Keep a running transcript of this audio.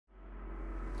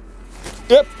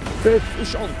Yep,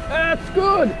 fish on. That's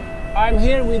good. I'm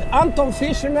here with Anton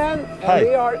Fisherman, and Hi.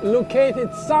 we are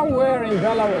located somewhere in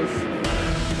Belarus.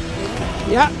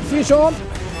 Yeah, fish on.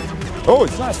 Oh,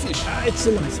 it's nice fish. It's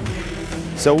a nice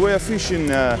one. So we are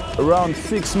fishing around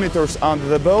 6 meters under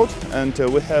the boat, and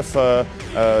we have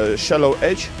a shallow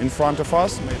edge in front of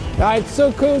us. It's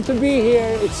so cool to be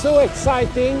here. It's so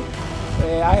exciting.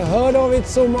 I heard of it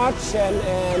so much,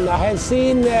 and I have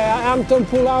seen Anton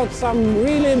pull out some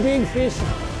really big fish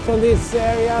from this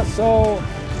area. So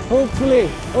hopefully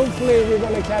we're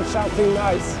going to catch something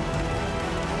nice.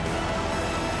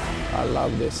 I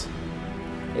love this.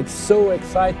 It's so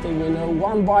exciting, you know.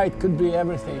 One bite could be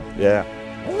everything. Yeah.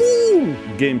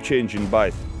 Boom! Game-changing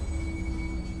bite.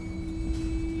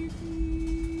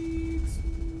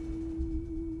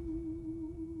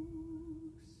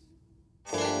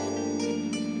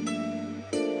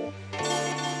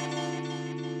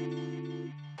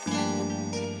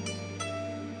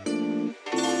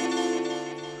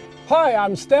 Hi,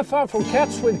 I'm Stefan from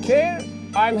Catch with Care.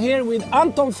 I'm here with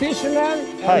Anton Fisherman,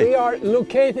 and Hi. we are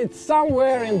located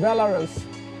somewhere in Belarus,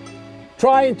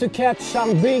 trying to catch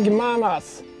some big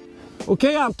mamas.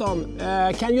 Okay, Anton,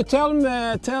 can you tell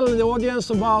the audience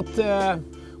about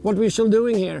what we shall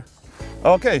doing here?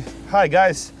 Okay, hi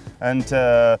guys, and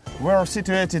we're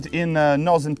situated in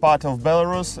northern part of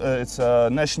Belarus. It's a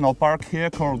national park here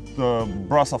called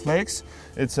Braslav Lakes.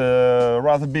 It's a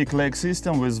rather big lake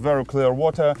system with very clear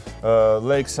water.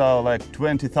 Lakes are like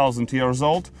 20,000 years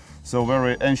old, so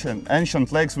very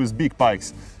ancient lakes with big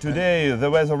pikes. Today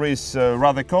the weather is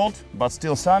rather cold, but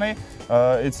still sunny.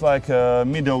 It's like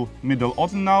middle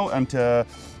autumn now, and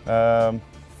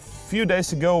few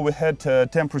days ago we had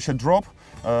temperature drop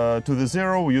to the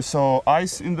zero. You saw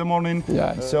ice in the morning.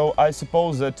 Yeah. So I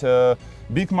suppose that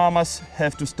big mamas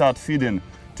have to start feeding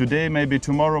today, maybe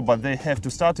tomorrow, but they have to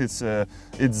start. It's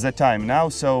the time now.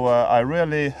 So I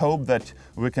really hope that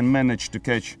we can manage to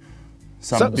catch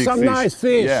some big fish. Nice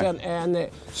fish. Yeah. And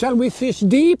shall we fish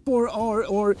deep,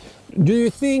 or do you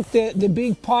think the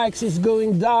big pikes is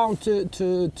going down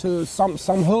to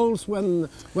some holes when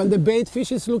the bait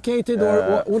fish is located,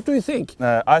 or what do you think?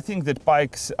 I think that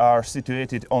pikes are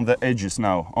situated on the edges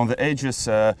now. On the edges,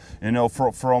 you know,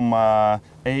 from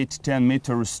 8-10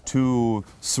 meters to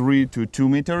 3 to 2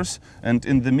 meters, and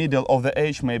in the middle of the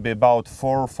edge maybe about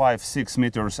 4, 5, 6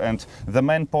 meters. And the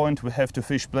main point, we have to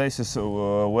fish places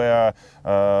where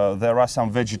there are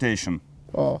some vegetation.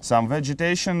 Oh. Some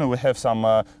vegetation. We have some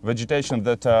vegetation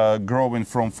that are growing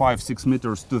from 5-6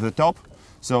 meters to the top.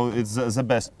 So it's the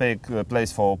best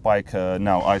place for pike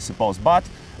now, I suppose. But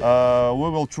we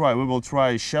will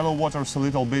try shallow waters a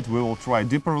little bit. We will try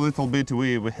deeper a little bit.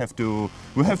 We have to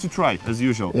try as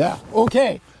usual. Yeah.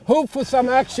 Okay. Hope for some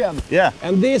action. Yeah.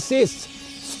 And this is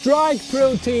Strike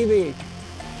Pro TV.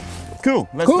 Cool.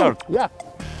 Let's start. Yeah.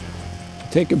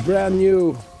 Take a brand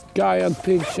new giant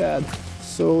pig shad.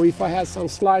 So if I have some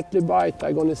slightly bite,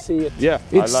 I'm gonna see it. Yeah,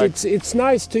 it's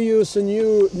nice to use a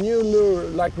new lure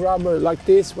like rubber like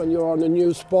this when you're on a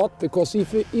new spot, because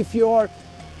if you are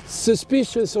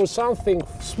suspicious or something,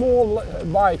 small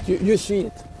bite, you see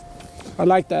it. I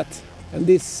like that. And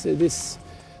this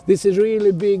is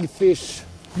really big fish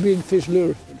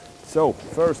lure. So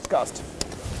first cast.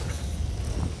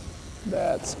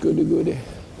 That's goody.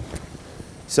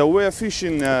 So we are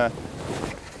fishing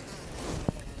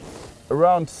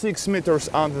around 6 meters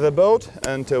under the boat,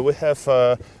 and we have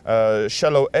a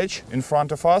shallow edge in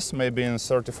front of us, maybe in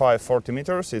 35-40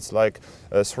 meters. It's like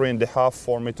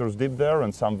 3.5-4 meters deep there,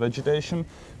 and some vegetation.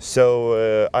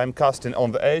 So I'm casting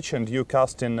on the edge, and you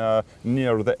casting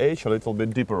near the edge, a little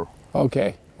bit deeper.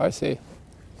 Okay, I see.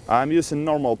 I'm using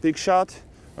normal pig shot,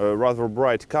 rather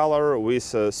bright color with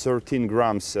 13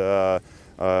 grams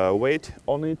weight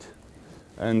on it,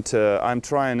 and I'm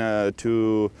trying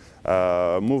to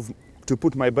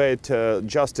put my bait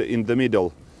just in the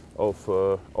middle of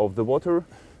the water.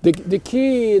 The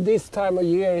key this time of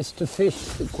year is to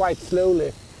fish quite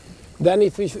slowly. Then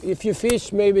if you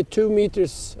fish maybe 2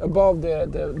 meters above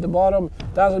the bottom,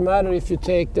 doesn't matter if you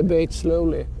take the bait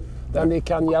slowly. Then they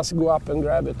can just go up and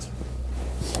grab it.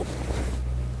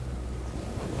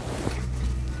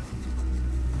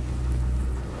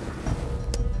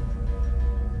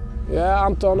 Yeah,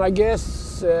 Anton, I guess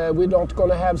we're not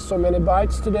gonna have so many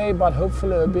bites today, but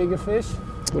hopefully a bigger fish.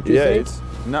 What do you think?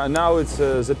 Now it's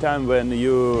the time when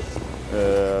you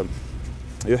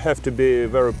have to be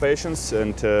very patient,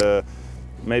 and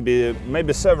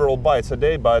maybe several bites a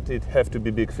day, but it have to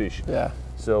be big fish. Yeah.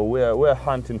 So we're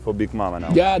hunting for big mama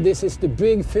now. Yeah, this is the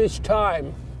big fish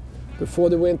time before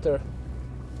the winter.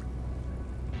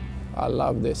 I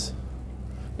love this.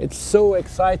 It's so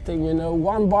exciting, you know,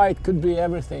 one bite could be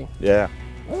everything. Yeah.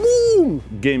 Boom!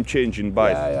 Game-changing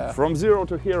bite. Yeah, yeah. From zero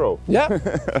to hero. Yeah,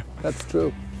 that's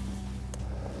true.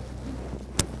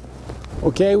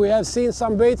 Okay, we have seen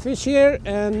some bait fish here,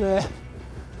 and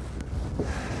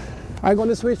I'm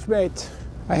gonna switch bait.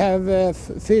 I have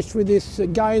fished with this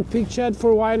giant pig shed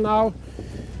for a while now,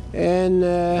 and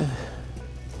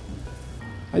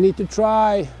I need to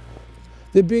try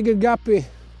the bigger guppy.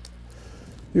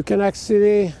 You can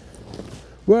actually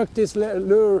work this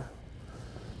lure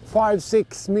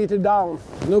 5-6 meters down,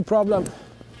 no problem.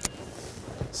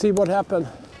 See what happens.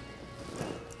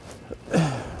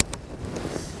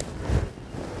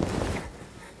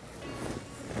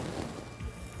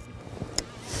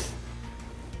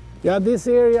 Yeah, this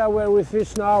area where we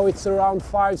fish now, it's around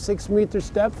 5-6 meters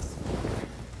depth.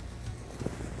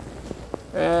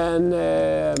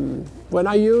 And when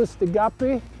I use the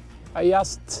guppy, I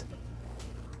just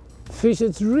fish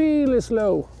it really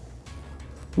slow.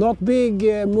 Not big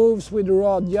moves with the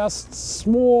rod, just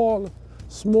small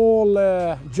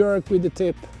jerk with the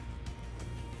tip.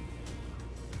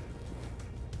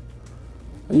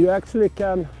 And you actually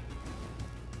can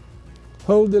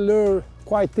hold the lure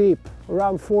quite deep,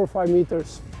 around 4 or 5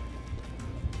 meters.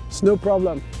 It's no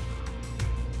problem.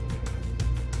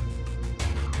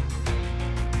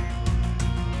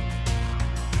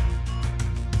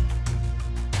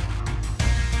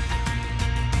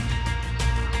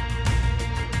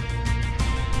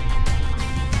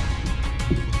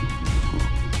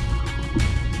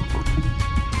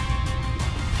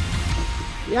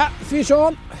 Yeah, fish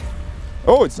on.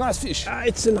 Oh, it's nice fish.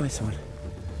 It's a nice one.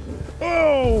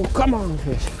 Oh, come on,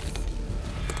 fish.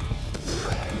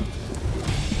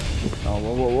 Oh,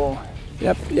 whoa, whoa, whoa.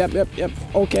 Yep.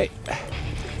 Okay.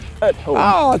 At home.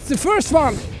 Oh, it's the first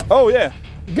one. Oh, yeah.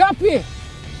 Guppy.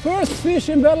 First fish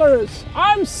in Belarus.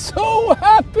 I'm so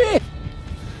happy.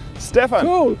 Stefan,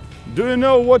 Cool. do you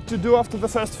know what to do after the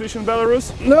first fish in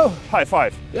Belarus? No. High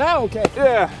five. Yeah, okay.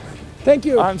 Yeah. Thank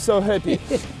you. I'm so happy.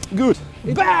 Good.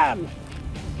 Bam!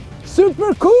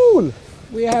 Super cool!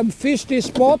 We have fished this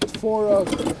spot for a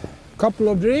couple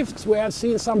of drifts. We have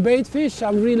seen some bait fish,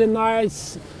 some really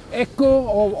nice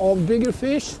echo of bigger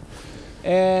fish.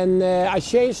 And I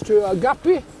changed to a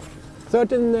guppy,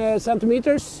 13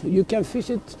 centimeters. You can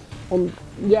fish it on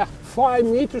 5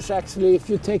 meters actually if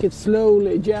you take it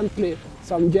slowly, gently,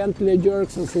 some gently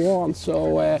jerks and so on.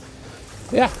 So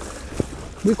yeah,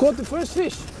 we caught the first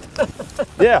fish.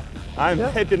 Yeah, I'm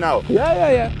happy now.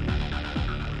 Yeah.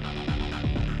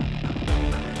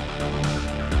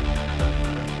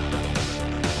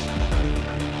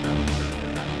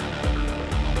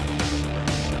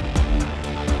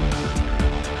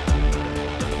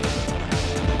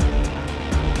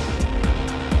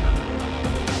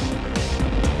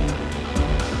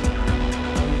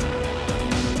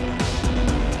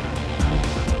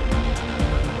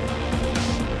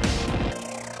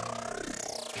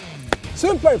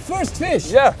 Super, first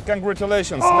fish! Yeah,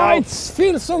 congratulations. Oh, now. it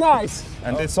feels so nice!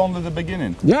 And it's only the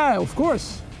beginning. Yeah, of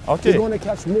course. Okay. We're gonna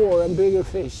catch more and bigger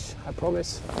fish, I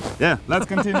promise. Yeah, let's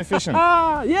continue fishing.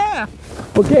 Yeah!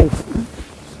 Okay,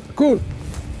 cool.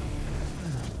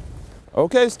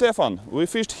 Okay, Stefan, we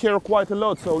fished here quite a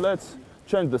lot, so let's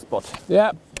change the spot.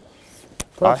 Yeah.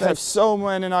 Perfect. I have so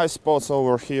many nice spots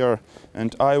over here,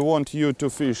 and I want you to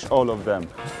fish all of them.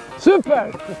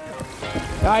 Super!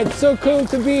 It's so cool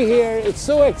to be here. It's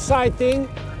so exciting.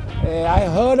 I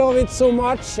heard of it so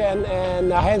much,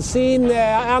 and I have seen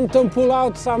Anton pull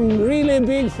out some really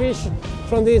big fish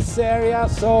from this area.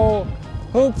 So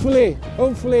hopefully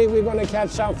we're gonna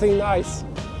catch something nice.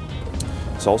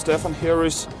 So Stefan, here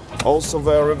is also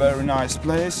very nice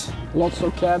place. Lots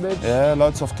of cabbage. Yeah,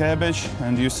 lots of cabbage,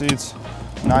 and you see it's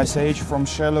nice age from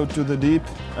shallow to the deep.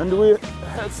 And we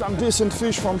had some decent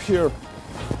fish from here.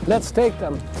 Let's take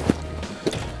them.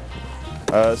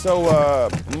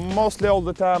 Mostly all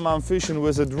the time I'm fishing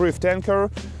with a drift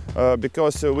anchor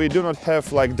because we do not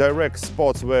have like direct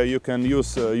spots where you can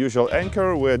use usual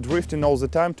anchor. We're drifting all the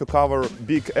time to cover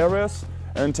big areas,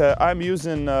 and I'm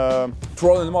using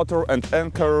trolling motor and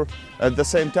anchor at the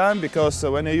same time, because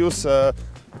when you use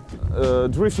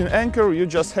drifting anchor you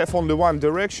just have only one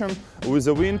direction with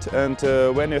the wind, and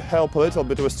when you help a little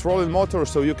bit with trolling motor,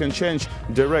 so you can change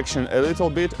direction a little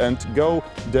bit and go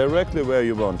directly where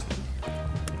you want.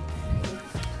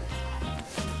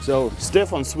 So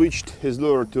Stefan switched his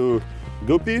lure to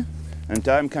guppy, and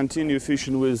I'm continue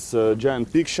fishing with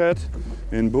giant pig shad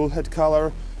in bullhead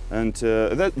color. And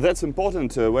that's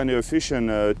important when you're fishing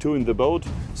two in the boat.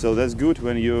 So that's good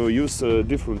when you use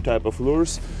different type of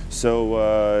lures.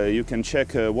 So you can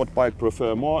check what pike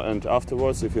prefer more, and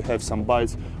afterwards, if you have some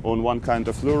bites on one kind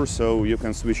of lure, so you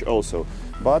can switch also.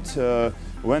 But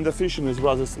when the fishing is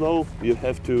rather slow, you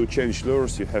have to change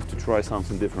lures. You have to try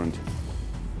something different.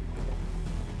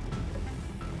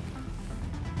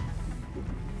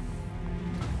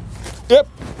 Yep,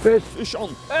 fish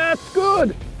on. That's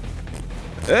good.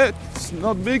 It's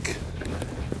not big.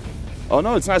 Oh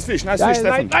no, it's nice fish,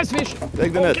 Stefan. Nice fish.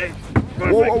 Take the net.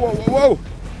 Whoa, whoa, whoa, whoa, whoa.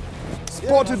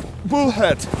 Spotted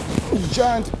bullhead.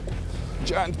 Giant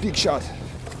big shot.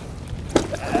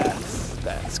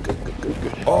 That's good.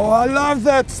 Oh, I love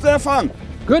that, Stefan.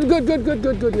 Good.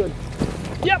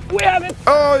 Yep, we have it.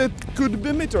 Oh, it could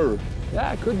be meter.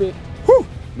 Yeah, it could be. Whew,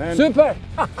 man. Super.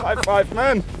 High five,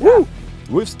 man. Woo.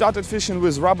 We've started fishing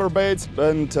with rubber baits,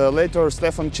 and later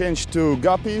Stefan changed to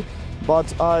guppy,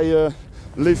 but I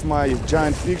leave my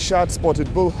giant big shot,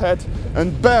 spotted bullhead,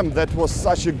 and bam, that was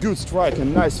such a good strike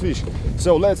and nice fish.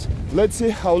 So let's see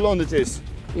how long it is.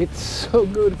 It's so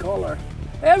good color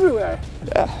everywhere.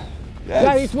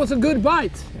 Yeah, it was a good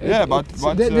bite. Yeah, but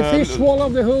the fish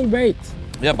swallowed the whole bait.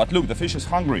 Yeah, but look, the fish is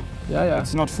hungry. Yeah.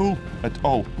 It's not full at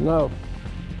all. No.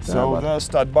 So they'll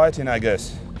start biting, I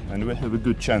guess, and we have a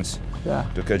good chance. Yeah.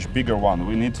 To catch bigger one.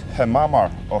 We need her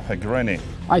mama or her granny.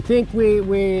 I think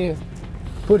we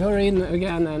put her in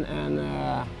again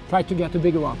and try to get a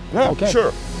bigger one. Yeah, okay.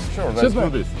 Sure, let's Super.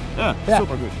 do this. Yeah,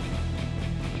 super good.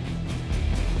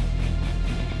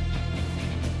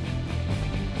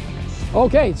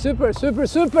 Okay,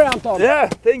 super, Anton. Yeah,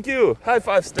 thank you. High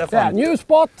five, Stefan. Yeah, new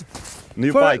spot.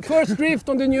 New pike. First drift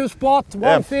on the new spot,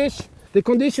 one fish. The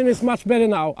condition is much better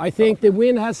now. I think the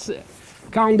wind has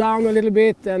calmed down a little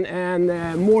bit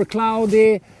and more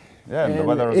cloudy. Yeah, and the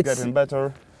weather is getting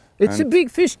better. It's a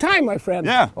big fish time, my friend.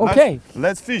 Yeah. Okay.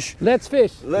 Let's fish. Let's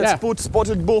fish. Let's put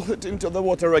spotted bullhead into the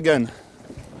water again.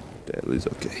 Tail is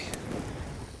okay.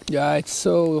 Yeah, it's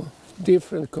so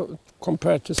different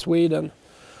compared to Sweden.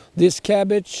 This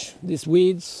cabbage, these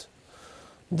weeds,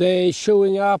 they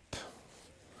showing up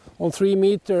on 3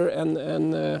 meter and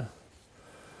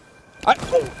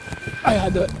I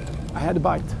had a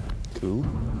bite. Cool.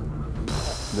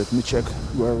 Let me check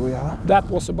where we are. That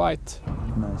was a bite.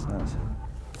 Nice.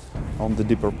 On the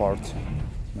deeper part.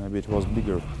 Maybe it was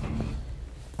bigger.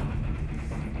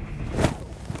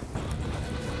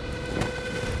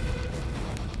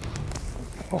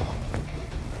 Oh.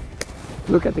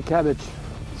 Look at the cabbage.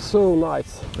 So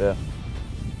nice. Yeah.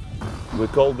 We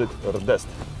called it Rdest.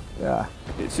 Yeah.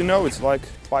 It's like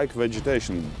pike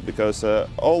vegetation, because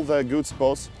all the good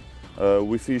spots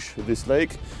we fish this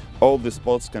lake, all the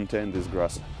spots contain this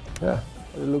grass. Yeah,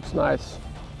 it looks nice.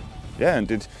 Yeah,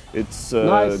 and it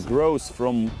nice. grows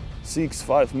from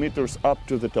 5 meters up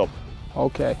to the top.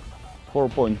 Okay.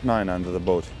 4.9 under the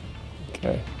boat.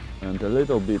 Okay. And a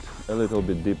little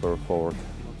bit deeper forward.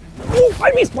 Oh,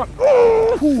 I missed one!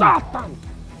 Oh, Satan!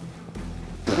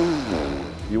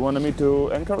 You wanted me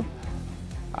to anchor?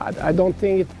 I don't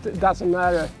think it doesn't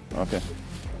matter. Okay.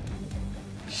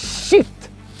 Shit!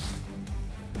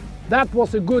 That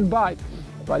was a good bite,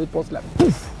 but it was like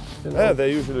poof. You know? Yeah,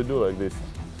 they usually do like this.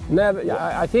 Never.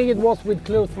 Yeah, I think it was with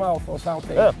closed mouth or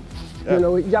something. Yeah. You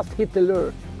know, it just hit the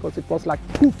lure because it was like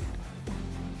poof.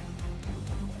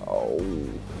 Oh.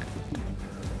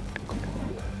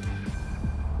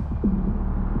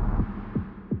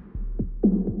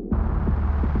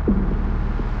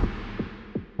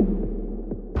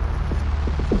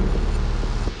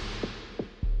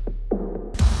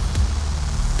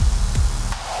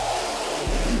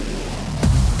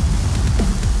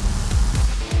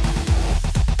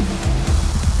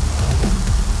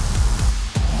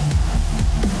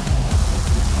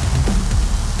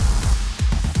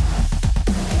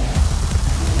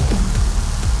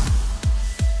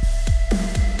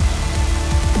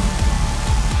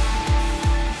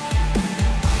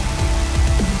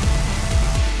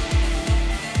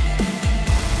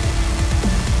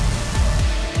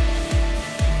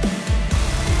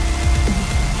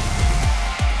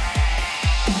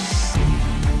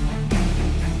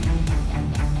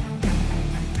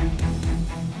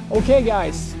 Okay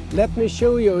guys, let me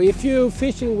show you. If you're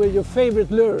fishing with your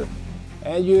favorite lure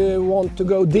and you want to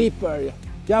go deeper,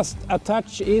 just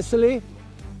attach easily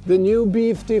the new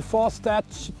BFT fast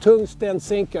attach tungsten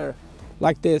sinker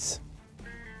like this.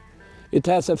 It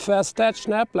has a fast attach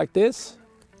snap like this,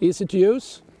 easy to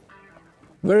use,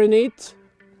 very neat.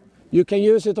 You can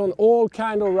use it on all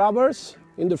kind of rubbers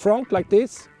in the front like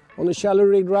this, on the shallow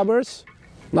rigged rubbers.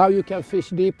 Now you can fish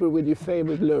deeper with your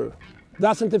favorite lure.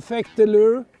 Doesn't affect the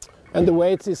lure. And the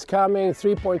weight is coming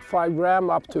 3.5 gram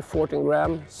up to 14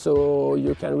 gram, so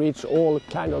you can reach all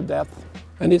kind of depth.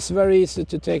 And it's very easy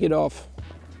to take it off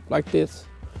like this,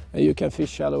 and you can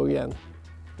fish shallow again.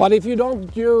 But if you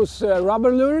don't use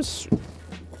rubber lures,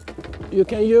 you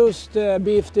can use the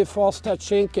BFD fast touch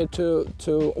sinker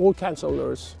to all kinds of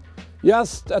lures.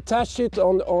 Just attach it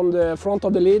on the front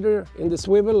of the leader in the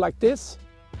swivel like this.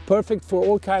 Perfect for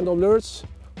all kinds of lures.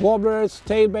 Wobblers,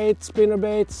 tailbaits,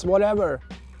 spinnerbaits, whatever.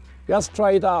 Just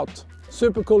try it out.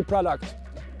 Super cool product.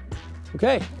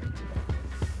 Okay.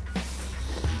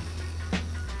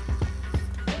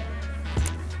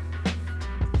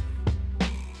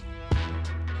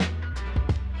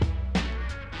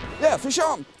 Yeah, fish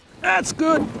on! That's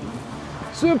good.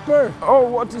 Super. Oh,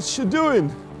 what is she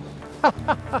doing?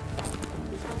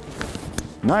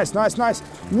 Nice, nice, nice.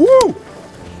 Woo!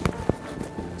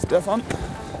 Stefan.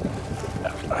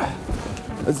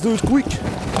 Let's do it quick.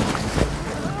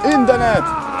 In the net.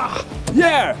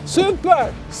 Yeah!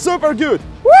 Super. Super good.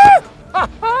 Woo!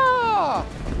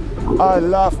 I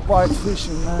love pike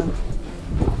fishing, man.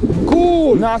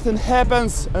 Cool. Nothing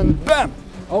happens and bam!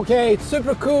 Okay, it's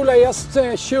super cool. I just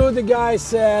showed the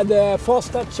guys the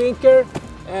fast touch sinker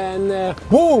and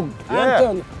boom! Yeah.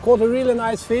 Anton caught a really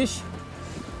nice fish.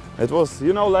 It was,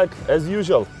 you know, like as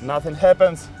usual. Nothing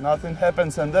happens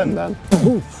and then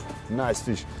Poof! nice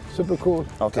fish. Super cool.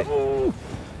 Okay.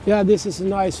 Yeah, this is a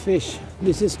nice fish.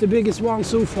 This is the biggest one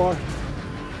so far.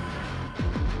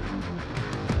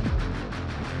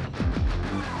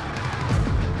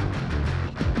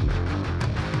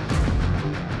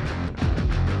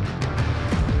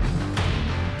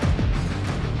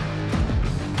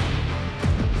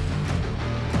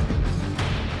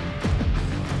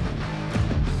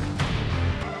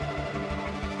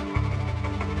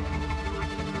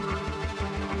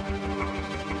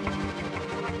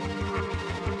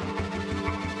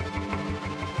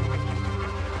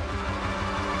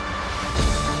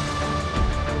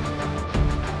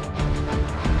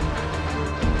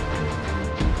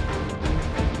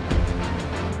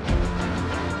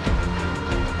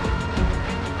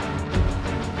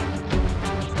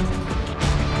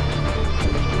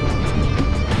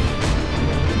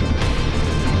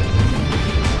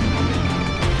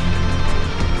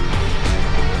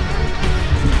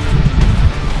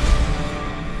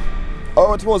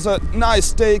 Oh, it was a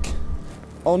nice take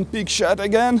on pig shad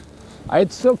again.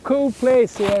 It's so cool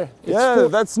place here. Yeah,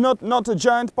 that's not a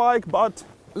giant pike, but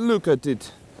look at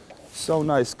it. So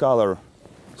nice color.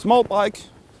 Small pike,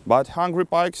 but hungry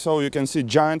pike, so you can see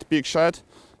giant pig shad.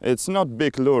 It's not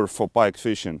big lure for pike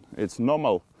fishing. It's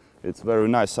normal. It's very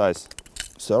nice size.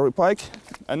 Sorry, pike.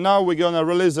 And now we're gonna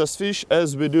release this fish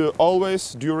as we do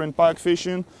always during pike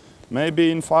fishing.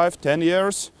 Maybe in 5-10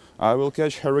 years I will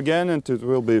catch her again and it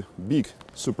will be big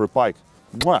super pike.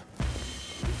 Mwah.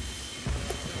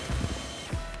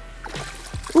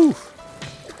 Ooh.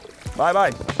 Bye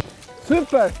bye.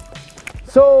 Super.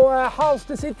 So how's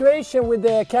the situation with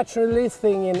the catch and release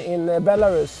thing in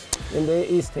Belarus, in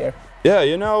the east here? Yeah,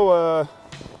 you know,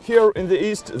 here in the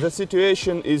east the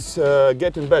situation is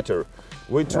getting better.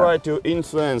 We try to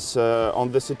influence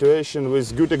on the situation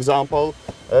with good example.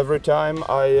 Every time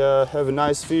I have a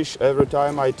nice fish, every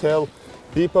time I tell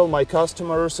people, my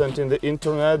customers and in the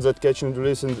internet that catch and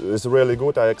release is really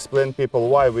good, I explain people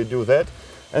why we do that.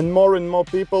 And more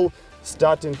people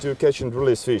starting to catch and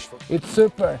release fish. It's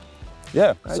super.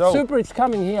 Yeah, It's super, it's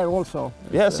coming here also.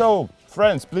 Yeah, so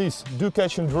friends, please do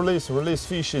catch and release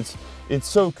fish. It's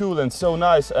so cool and so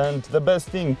nice, and the best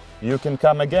thing, you can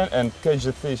come again and catch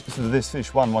this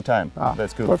fish one more time.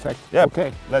 That's cool. Perfect. Yeah,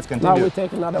 okay. Let's continue. Now we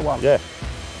take another one. Yeah.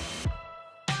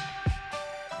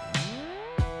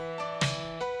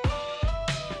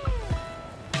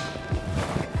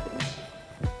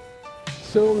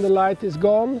 Soon the light is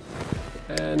gone,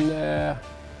 and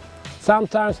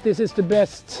sometimes this is the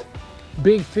best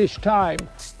big fish time.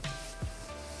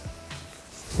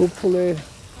 Hopefully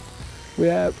we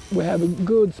have a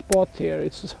good spot here.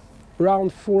 It's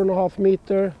around 4.5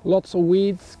 meters, lots of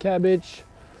weeds, cabbage,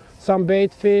 some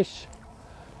bait fish,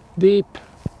 deep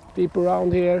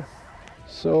around here.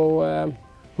 So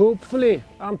hopefully,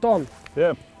 Anton,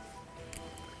 Yeah.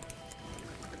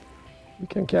 we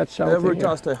can catch something. Every here.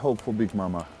 cast I hope for big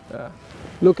mama.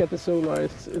 Look at the sonar,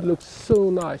 it looks so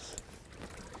nice.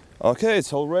 Okay,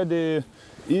 it's already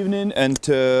evening and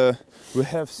we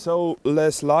have so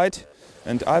less light,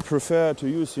 and I prefer to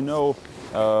use, you know,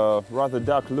 rather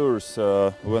dark lures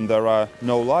when there are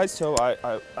no lights, so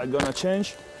I'm gonna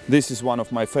change. This is one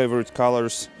of my favorite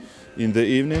colors in the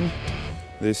evening.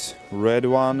 This red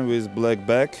one with black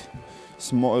back,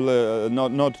 small,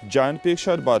 not giant pig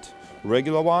shad, but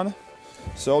regular one.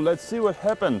 So let's see what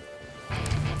happened.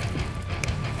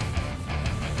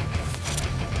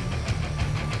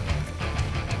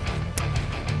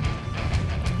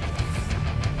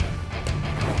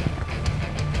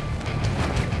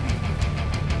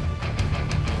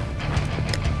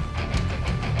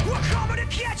 We're coming to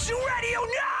catch you, ready or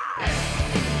not!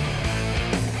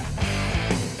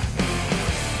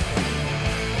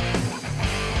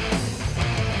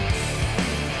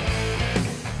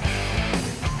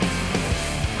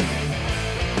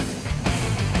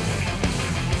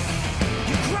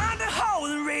 You grind a hole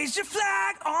and raise your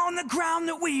flag on the ground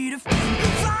that we defend.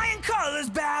 Flying colors,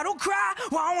 battle cry,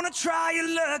 wanna try your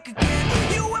luck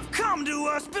again. You have come to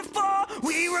us before,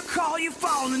 we recall you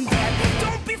falling dead.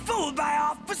 Don't be fooled by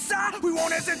officer, we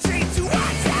won't hesitate to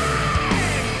attack!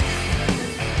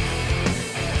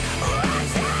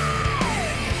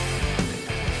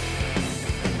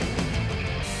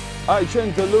 I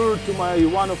changed the lure to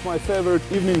one of my favorite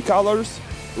evening colors,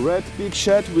 red big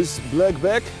shed with black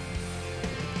back.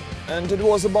 And it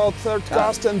was about third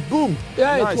cast and boom!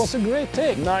 Yeah, nice. it was a great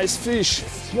take. Nice fish.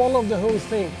 Swallowed the whole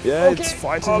thing. Yeah, Okay. it's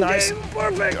fighting Okay, nice.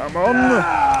 perfect. Come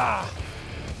on!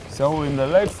 So in the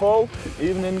late fall,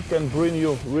 evening can bring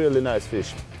you really nice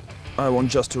fish. I want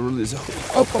just to release it.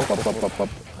 Up, up, up, up, up, up.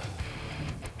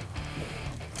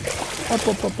 Up,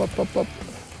 up, up, up, up, up.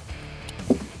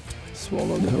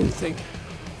 Swallow the whole thing.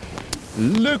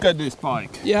 Look at this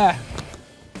pike. Yeah,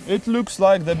 It looks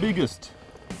like the biggest.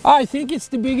 I think it's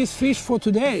the biggest fish for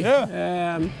today.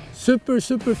 Yeah. Super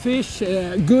fish,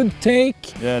 good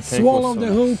take. Yeah, take Swallow was the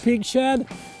so whole nice. pig shed.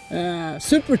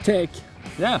 Super take.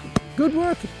 Yeah. Good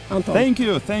work, Anton. Thank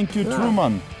you, Yeah.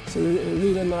 Trumman. It's a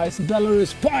really nice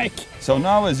Belarus pike. So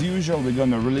now, as usual, we're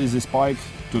gonna release this pike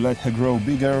to let her grow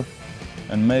bigger,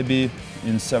 and maybe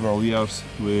in several years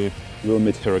we will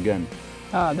meet her again.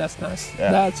 Ah, that's nice.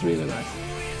 Yeah. That's really nice.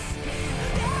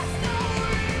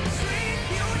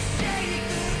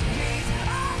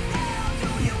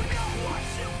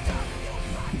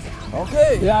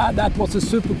 Okay. Yeah, that was a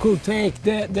super cool take.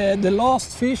 The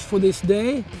last fish for this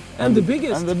day and the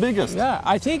biggest. And the biggest. Yeah,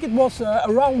 I think it was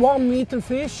around 1 meter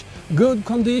fish, good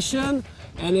condition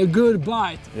and a good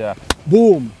bite. Yeah.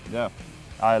 Boom. Yeah.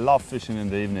 I love fishing in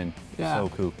the evening. Yeah. So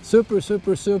cool.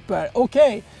 Super.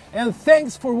 Okay, and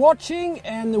thanks for watching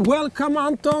and welcome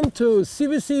Anton to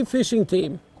CVC fishing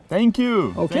team. Thank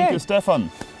you. Okay. Thank you,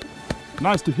 Stefan.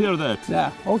 Nice to hear that.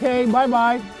 Yeah, okay, bye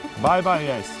bye. Bye bye,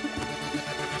 guys.